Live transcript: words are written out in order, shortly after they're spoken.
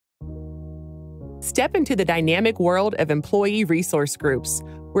Step into the dynamic world of employee resource groups,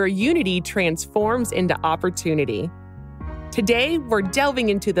 where unity transforms into opportunity. Today, we're delving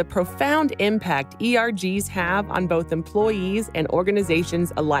into the profound impact ERGs have on both employees and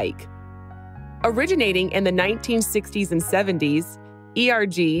organizations alike. Originating in the 1960s and 70s,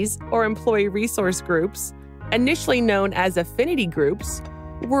 ERGs, or employee resource groups, initially known as affinity groups,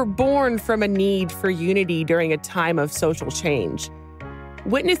 were born from a need for unity during a time of social change.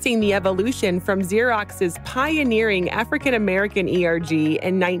 Witnessing the evolution from Xerox's pioneering African-American ERG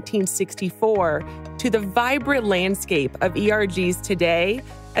in 1964 to the vibrant landscape of ERGs today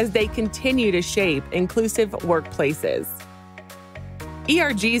as they continue to shape inclusive workplaces.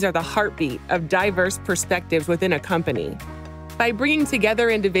 ERGs are the heartbeat of diverse perspectives within a company. By bringing together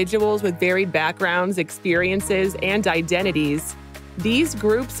individuals with varied backgrounds, experiences, and identities, these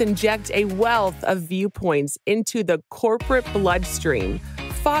groups inject a wealth of viewpoints into the corporate bloodstream,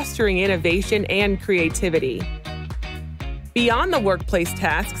 fostering innovation and creativity. Beyond the workplace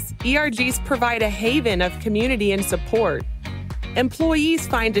tasks, ERGs provide a haven of community and support. Employees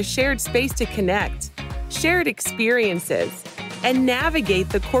find a shared space to connect, shared experiences, and navigate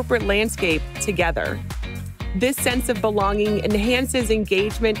the corporate landscape together. This sense of belonging enhances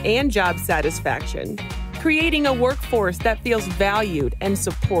engagement and job satisfaction, creating a workforce that feels valued and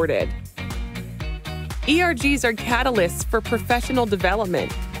supported. ERGs are catalysts for professional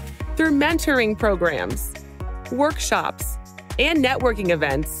development. Through mentoring programs, workshops, and networking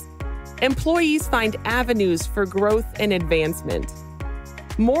events, employees find avenues for growth and advancement.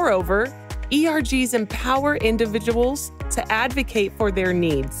 Moreover, ERGs empower individuals to advocate for their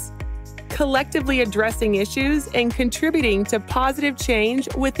needs, collectively addressing issues and contributing to positive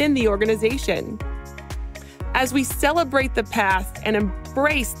change within the organization. As we celebrate the past and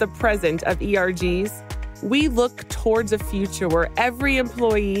embrace the present of ERGs, we look towards a future where every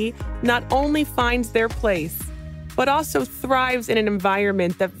employee not only finds their place, but also thrives in an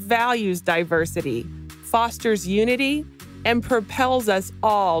environment that values diversity, fosters unity, and propels us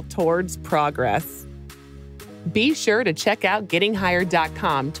all towards progress. Be sure to check out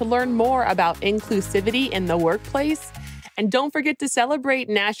gettinghired.com to learn more about inclusivity in the workplace, and don't forget to celebrate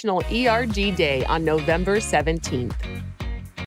National ERG Day on November 17th.